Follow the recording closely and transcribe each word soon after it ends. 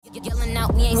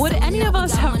Would any of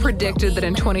us have predicted that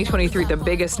in 2023 the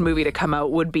biggest movie to come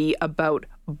out would be about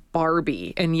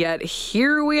Barbie? And yet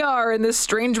here we are in this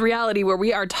strange reality where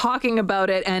we are talking about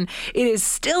it, and it is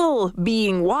still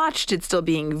being watched, it's still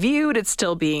being viewed, it's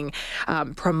still being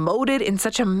promoted in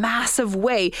such a massive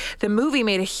way. The movie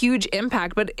made a huge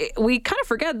impact, but we kind of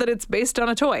forget that it's based on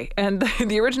a toy, and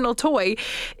the original toy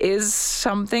is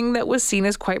something that was seen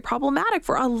as quite problematic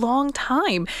for a long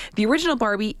time. The original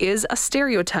Barbie is a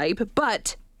stereotype,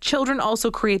 but children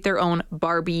also create their own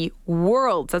Barbie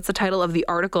worlds. That's the title of the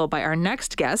article by our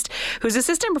next guest, who's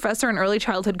assistant professor in early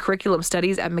childhood curriculum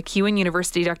studies at MacEwan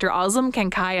University, Dr. Ozlem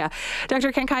Cankaya.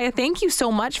 Dr. Cankaya, thank you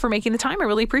so much for making the time. I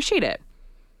really appreciate it.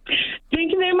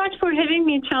 Thank you very much for having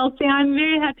me, Chelsea. I'm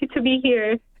very happy to be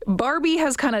here. Barbie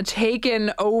has kind of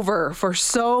taken over for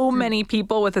so many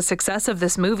people with the success of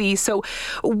this movie. So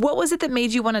what was it that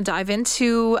made you want to dive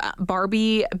into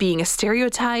Barbie being a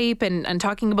stereotype and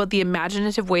talking about the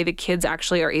imaginative way that kids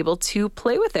actually are able to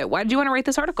play with it? Why did you want to write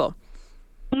this article?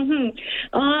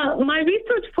 My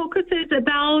research focuses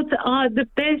about the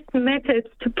best methods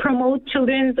to promote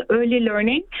children's early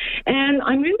learning, and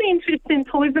I'm really interested in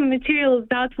toys and materials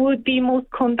that would be most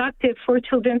conducive for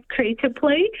children's creative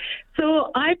play.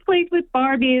 So I played with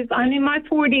Barbies. I'm in my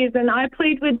 40s, and I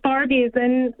played with Barbies.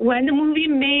 And when the movie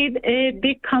made a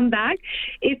big comeback,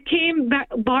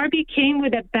 Barbie came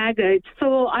with a baggage.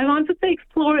 So I wanted to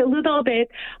explore a little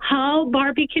bit how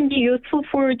Barbie can be useful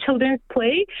for children's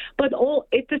play, but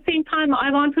at the same time, I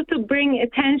wanted to bring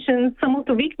attention some of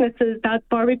the weaknesses that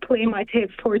Barbie play might have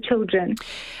for children.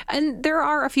 And there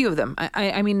are a few of them.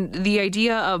 I mean, the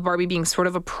idea of Barbie being sort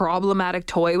of a problematic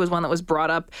toy was one that was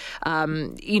brought up,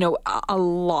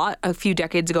 a few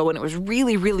decades ago when it was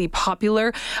really, really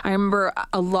popular. I remember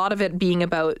a lot of it being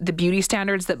about the beauty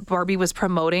standards that Barbie was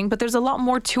promoting, but there's a lot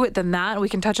more to it than that. We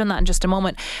can touch on that in just a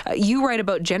moment. You write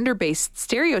about gender-based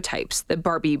stereotypes that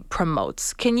Barbie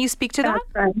promotes. Can you speak to that?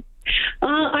 That's right.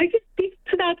 I can speak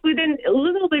to that with a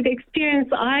little bit of experience.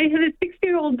 I have a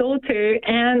 6-year-old daughter,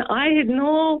 and I had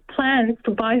no plans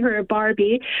to buy her a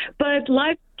Barbie, but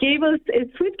life gave us a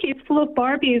suitcase full of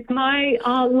Barbies. My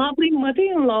lovely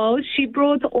mother-in-law, she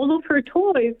brought all of her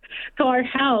toys to our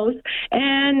house,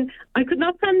 and I could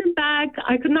not send them back.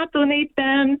 I could not donate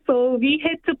them, so we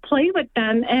had to play with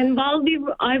them. And while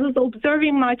I was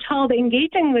observing my child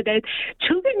engaging with it,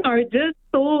 children are just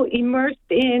so immersed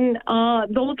in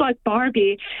those like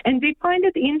Barbie, and they find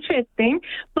it interesting.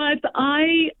 But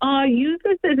I use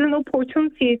this as an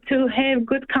opportunity to have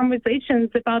good conversations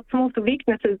about some of the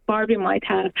weaknesses Barbie might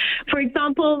have. For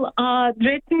example,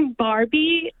 dressing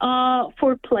Barbie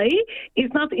for play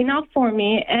is not enough for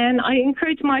me, and I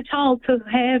encourage my child to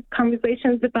have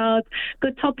conversations about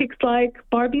good topics like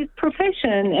Barbie's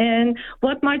profession and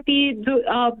what might be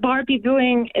Barbie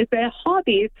doing as a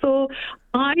hobby. So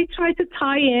I try to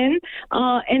tie in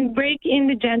and break in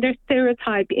the gender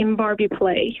stereotype in Barbie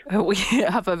play. We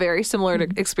have a very similar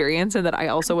experience in that I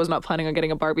also was not planning on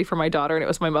getting a Barbie for my daughter, and it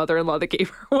was my mother-in-law that gave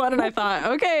her one, and I thought,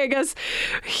 okay, I guess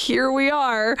here we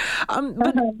are.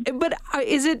 But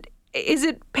is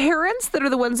it parents that are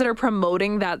the ones that are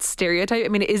promoting that stereotype? I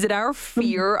mean, is it our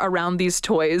fear around these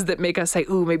toys that make us say,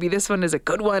 ooh, maybe this one is a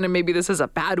good one and maybe this is a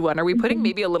bad one? Are we putting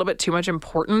maybe a little bit too much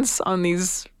importance on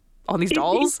these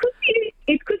dolls?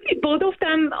 It could be both of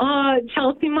them,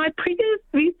 Chelsea. My previous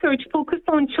research focused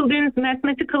on children's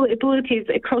mathematical abilities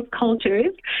across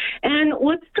cultures. And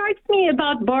what strikes me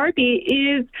about Barbie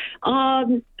is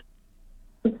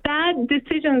bad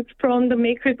decisions from the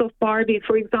makers of Barbie.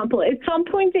 For example, at some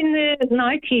point in the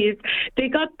 90s, they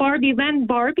got Barbie, when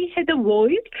Barbie had a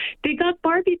voice, they got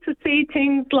Barbie to say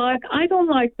things like, I don't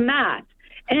like math.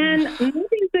 And math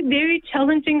is a very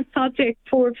challenging subject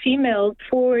for females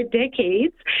for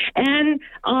decades. And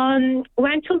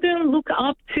when children look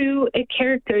up to a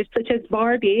character such as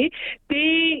Barbie,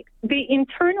 they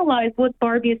internalize what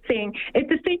Barbie is saying. At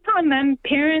the same time, when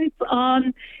parents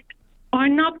are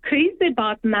not crazy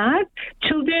about math,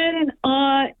 children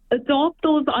adopt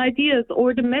those ideas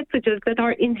or the messages that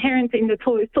are inherent in the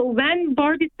toy. So when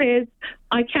Barbie says,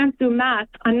 I can't do math,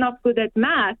 I'm not good at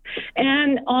math,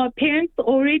 and parents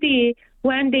already,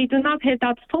 when they do not have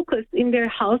that focus in their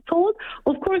household,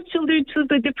 of course children choose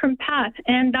a different path,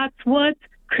 and that's what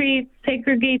creates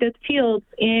segregated fields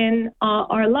in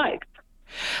our life.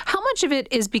 How much of it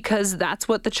is because that's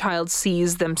what the child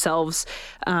sees themselves?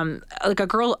 Like a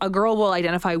girl will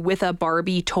identify with a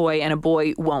Barbie toy and a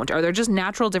boy won't. Are there just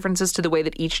natural differences to the way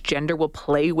that each gender will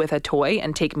play with a toy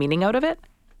and take meaning out of it?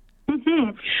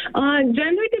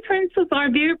 Gender differences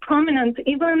are very prominent,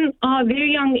 even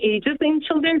very young ages in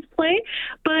children's play.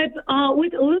 But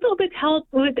with a little bit help,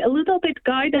 with a little bit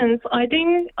guidance, I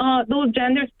think those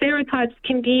gender stereotypes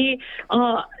can be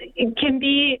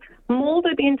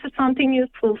molded into something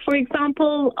useful. For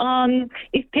example,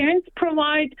 if parents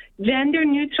provide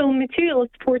gender-neutral materials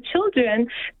for children,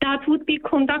 that would be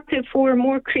conductive for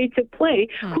more creative play.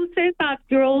 Who says that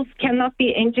girls cannot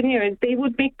be engineers? They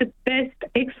would make the best,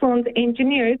 excellent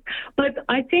engineers. But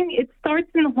I think it starts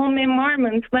in the home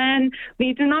environment when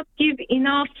we do not give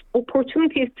enough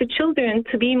opportunities to children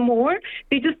to be more.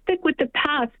 They just stick with the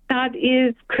path that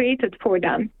is created for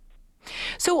them.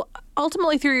 So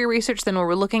ultimately, through your research, then, where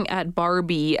we're looking at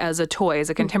Barbie as a toy,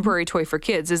 as a contemporary toy for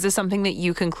kids, is this something that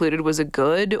you concluded was a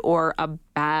good or a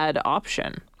bad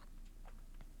option?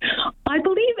 I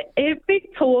believe every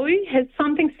toy has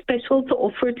something special to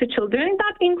offer to children.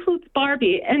 That includes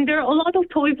Barbie. And there are a lot of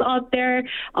toys out there.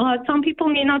 Some people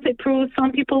may not approve.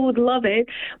 Some people would love it.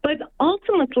 But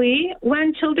ultimately,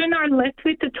 when children are left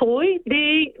with the toy,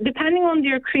 they, depending on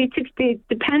their creativity,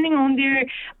 depending on their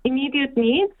immediate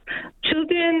needs,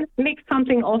 children make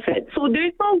something of it. So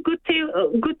there's no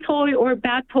good toy or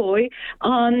bad toy.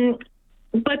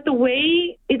 But the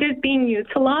way it is being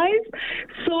utilized.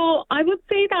 So I would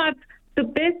say that the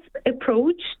best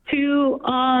approach to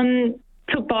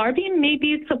Barbie may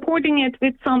be supporting it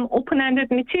with some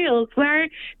open-ended materials where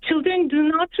children do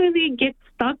not really get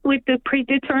stuck with the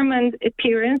predetermined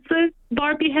appearances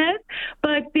Barbie has,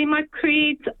 but they might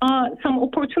create some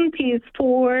opportunities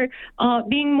for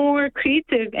being more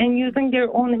creative and using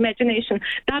their own imagination.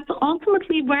 That's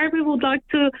ultimately where we would like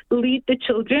to lead the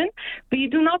children. We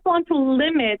do not want to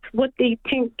limit what they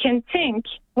can think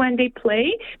when they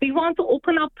play. We want to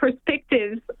open up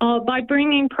perspectives by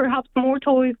bringing perhaps more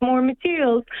toys, more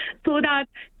materials, so that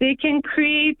they can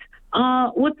create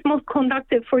what's most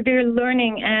conducive for their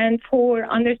learning and for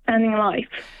understanding life.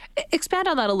 Expand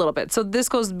on that a little bit. So this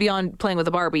goes beyond playing with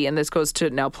a Barbie, and this goes to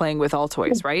now playing with all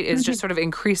toys, right? It's just sort of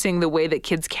increasing the way that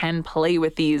kids can play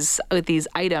with these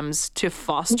items to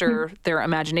foster their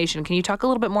imagination. Can you talk a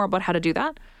little bit more about how to do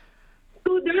that?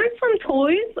 So there are some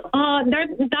toys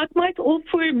that might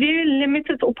offer very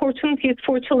limited opportunities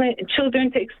for children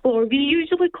to explore. We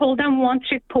usually call them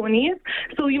one-trick ponies.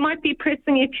 So you might be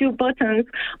pressing a few buttons.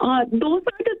 Those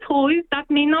are the toys that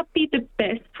may not be the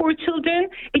best for children.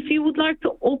 If you would like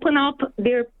to open up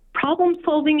their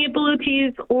problem-solving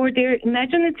abilities or their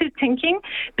imaginative thinking,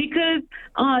 because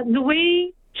the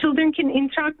way children can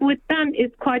interact with them is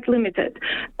quite limited.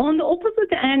 On the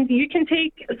opposite end, you can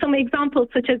take some examples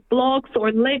such as blocks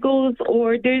or Legos,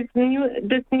 or there's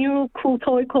this new cool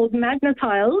toy called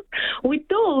Magnetiles. With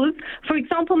those, for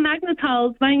example,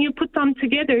 Magnetiles, when you put them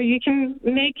together, you can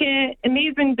make an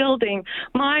amazing building.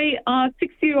 My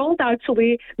 6-year-old,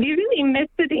 actually, we really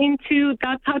invested into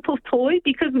that type of toy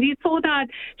because we saw that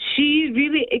she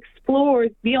really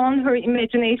explored beyond her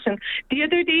imagination. The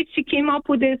other day, she came up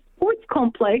with this sports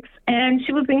complex, and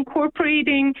she was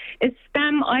incorporating a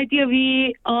STEM idea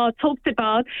we talked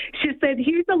about. She said,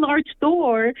 here's a large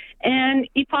door, and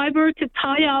if I were to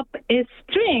tie up a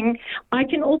string, I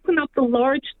can open up the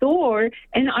large door,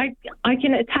 and I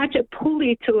can attach a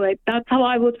pulley to it. That's how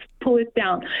I would pull it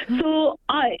down. So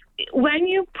when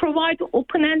you provide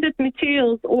open-ended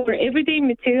materials or everyday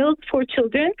materials for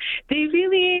children, they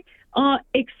really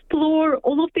explore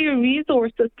all of their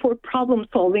resources for problem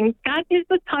solving. That is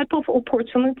the type of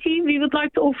opportunity we would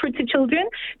like to offer to children,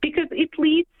 because it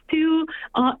leads to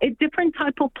a different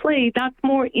type of play that's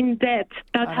more in depth,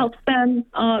 that helps them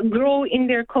grow in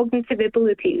their cognitive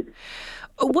abilities.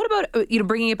 What about,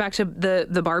 bringing it back to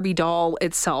the Barbie doll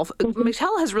itself?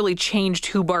 Mattel has really changed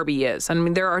who Barbie is. I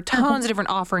mean, there are tons of different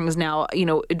offerings now,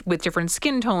 with different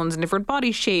skin tones and different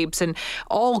body shapes and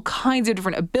all kinds of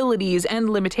different abilities and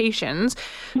limitations.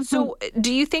 So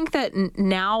do you think that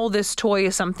now this toy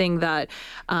is something that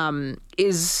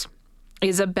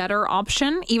is a better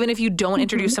option, even if you don't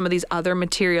introduce some of these other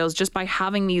materials? Just by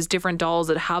having these different dolls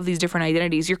that have these different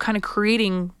identities, you're kind of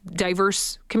creating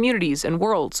diverse communities and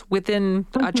worlds within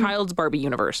a child's Barbie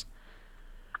universe.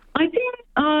 I think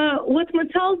what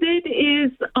Mattel did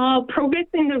is progress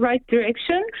in the right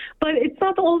direction, but it's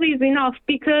not always enough,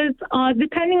 because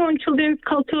depending on children's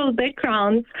cultural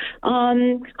backgrounds,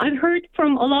 I've heard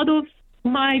from a lot of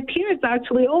my peers,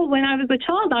 actually, when I was a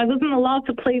child, I wasn't allowed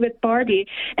to play with Barbie,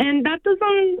 and that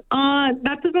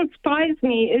doesn't surprise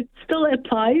me. It still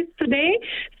applies today.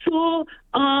 So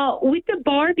with the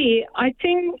Barbie, I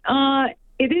think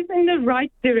it is in the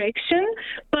right direction,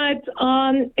 but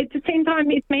at the same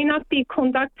time, it may not be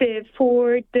conducive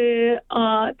for the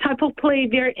type of play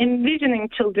we're envisioning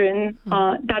children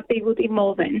that they would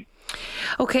involve in.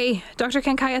 Okay, Dr.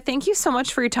 Cankaya, thank you so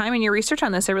much for your time and your research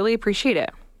on this. I really appreciate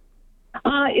it.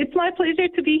 It's my pleasure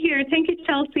to be here. Thank you,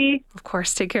 Chelsea. Of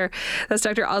course, take care. That's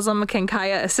Dr. Ozlem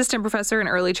Cankaya, Assistant Professor in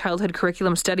Early Childhood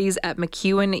Curriculum Studies at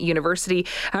MacEwan University.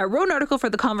 Wrote an article for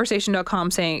theconversation.com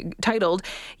titled,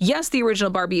 "Yes, the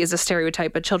original Barbie is a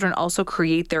stereotype, but children also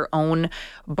create their own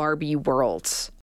Barbie worlds."